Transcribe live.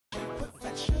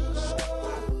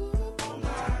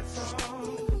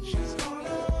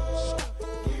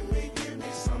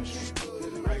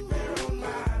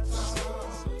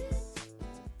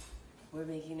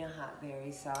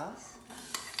berry sauce.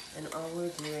 And all we're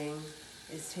doing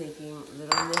is taking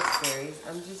little mixed berries.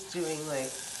 I'm just doing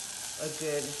like a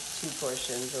good 2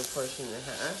 portions or portion and a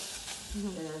half.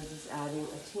 And I'm just adding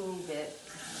a teeny bit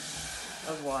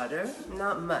of water.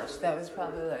 Not much. That was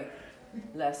probably like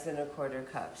less than a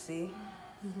 1/4 cup. See?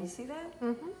 You see that?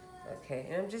 Okay,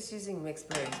 and I'm just using mixed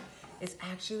berries. It's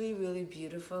actually really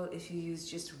beautiful if you use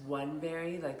just one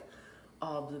berry, like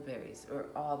all blueberries or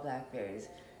all blackberries.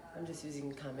 I'm just using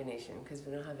a combination because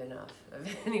we don't have enough of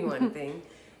any one thing.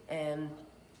 And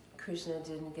Krishna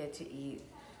didn't get to eat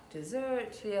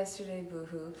dessert yesterday,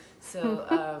 boohoo.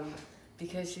 So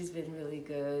because she's been really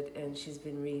good and she's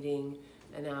been reading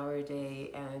an hour a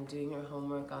day and doing her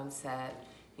homework on set,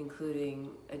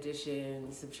 including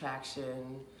addition,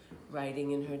 subtraction,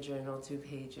 writing in her journal 2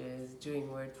 pages, doing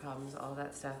word problems, all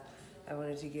that stuff. I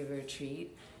wanted to give her a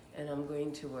treat, and I'm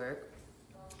going to work.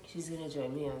 She's going to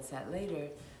join me on set later,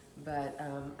 but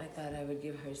I thought I would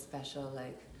give her special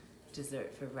like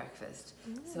dessert for breakfast.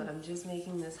 So I'm just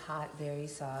making this hot berry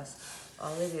sauce.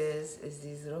 All it is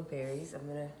these little berries. I'm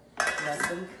going to let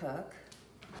them cook.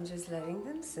 I'm just letting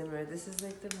them simmer. This is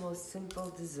like the most simple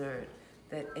dessert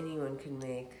that anyone can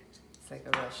make. It's like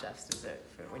a real chef's dessert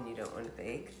for when you don't want to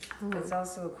bake. It's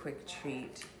also a quick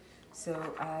treat. So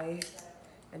I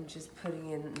am just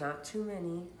putting in not too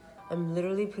many. I'm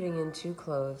literally putting in 2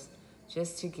 cloves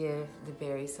just to give the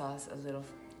berry sauce a little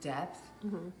depth.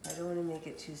 I don't want to make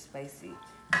it too spicy.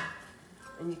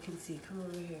 And you can see, come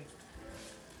over here.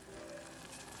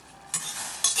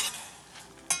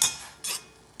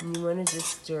 And you want to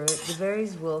just stir it. The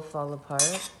berries will fall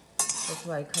apart. That's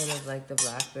why I kind of like the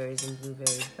blackberries and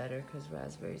blueberries better, because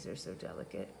raspberries are so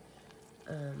delicate.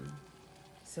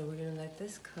 So we're going to let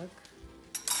this cook.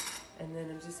 And then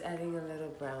I'm just adding a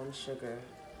little brown sugar.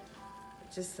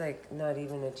 Just like not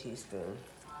even a teaspoon.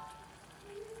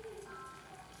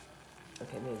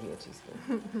 Okay, maybe a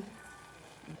teaspoon.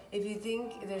 If you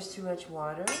think there's too much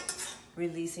water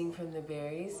releasing from the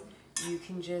berries, you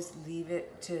can just leave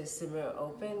it to simmer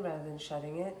open rather than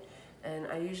shutting it. And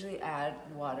I usually add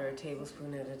water a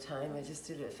tablespoon at a time. I just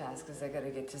did it fast because I got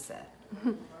to get to set.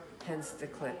 Hence the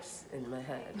clips in my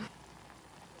head.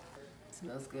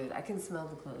 Smells good. I can smell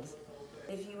the cloves.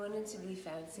 If you wanted to be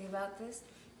fancy about this,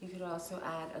 you could also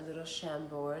add a little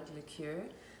Chambord liqueur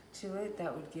to it.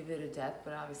 That would give it a depth,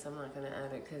 but obviously I'm not going to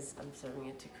add it because I'm serving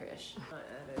it to Krish. I'm not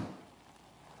adding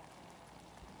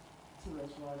too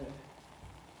much water.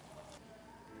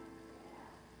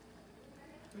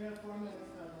 We have 4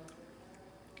 minutes now.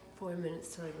 4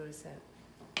 minutes till I go to set.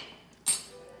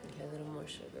 Okay, a little more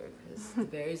sugar because the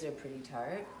berries are pretty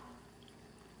tart.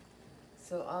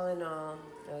 So all in all,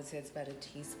 I would say it's about 1.5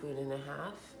 teaspoons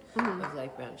of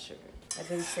light brown sugar. I've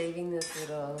been saving this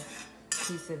little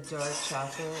piece of dark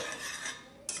chocolate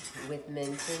with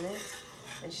mint in it.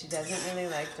 And she doesn't really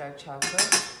like dark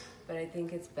chocolate, but I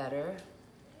think it's better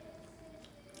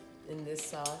in this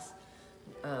sauce.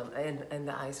 And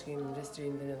the ice cream, I'm just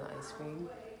doing vanilla ice cream.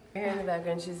 Here in the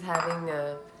background, she's having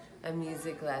a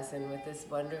music lesson with this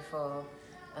wonderful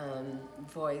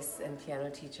voice and piano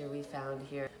teacher we found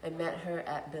here. I met her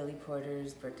at Billy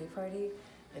Porter's birthday party,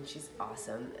 and she's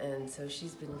awesome. And so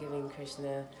she's been giving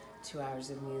Krishna 2 hours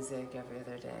of music every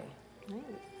other day. Nice.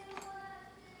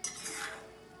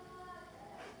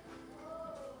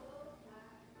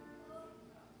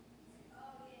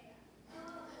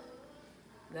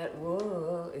 That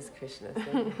whoa is Krishna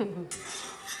thing.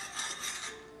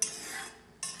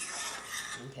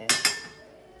 Okay.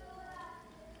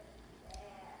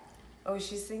 Oh,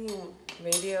 she's singing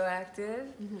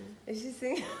Radioactive? Is she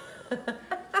singing?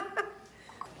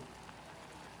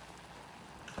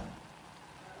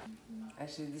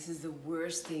 Actually, this is the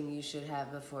worst thing you should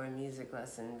have before a music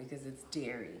lesson because it's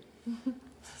dairy.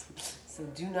 So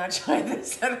do not try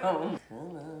this at home.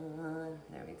 Come on.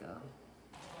 There we go.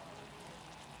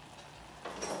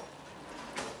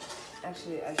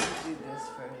 Actually, I should do this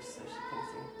first so she can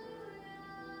see.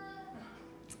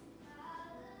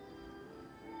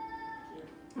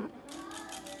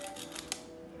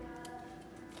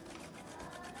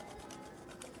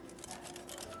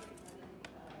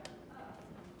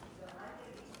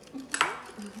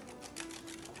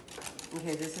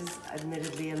 Okay, this is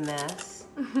admittedly a mess,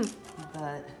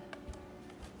 but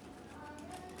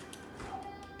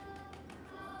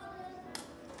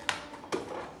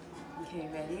okay,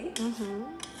 ready?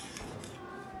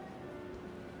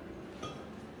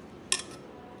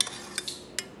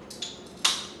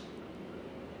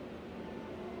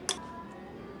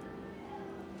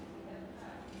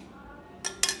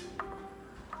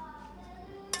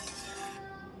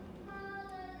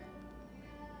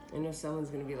 know someone's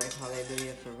gonna be like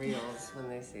hallelujah for reals when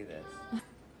they see this.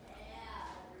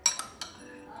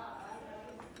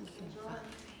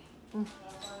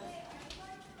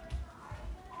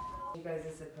 You guys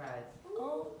a surprise.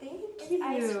 Oh, thank It's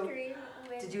ice cream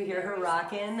with. Did you hear her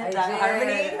rocking I that did.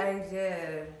 harmony? I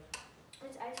did.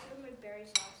 It's ice cream with berry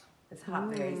sauce. It's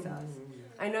hot berry sauce.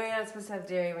 I know you're not supposed to have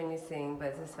dairy when you sing, but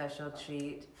it's a special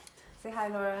treat. Say hi,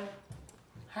 Laura.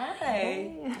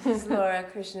 Hi. This is Laura,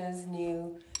 Krishna's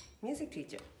new music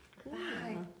teacher.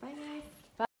 Bye. Bye now.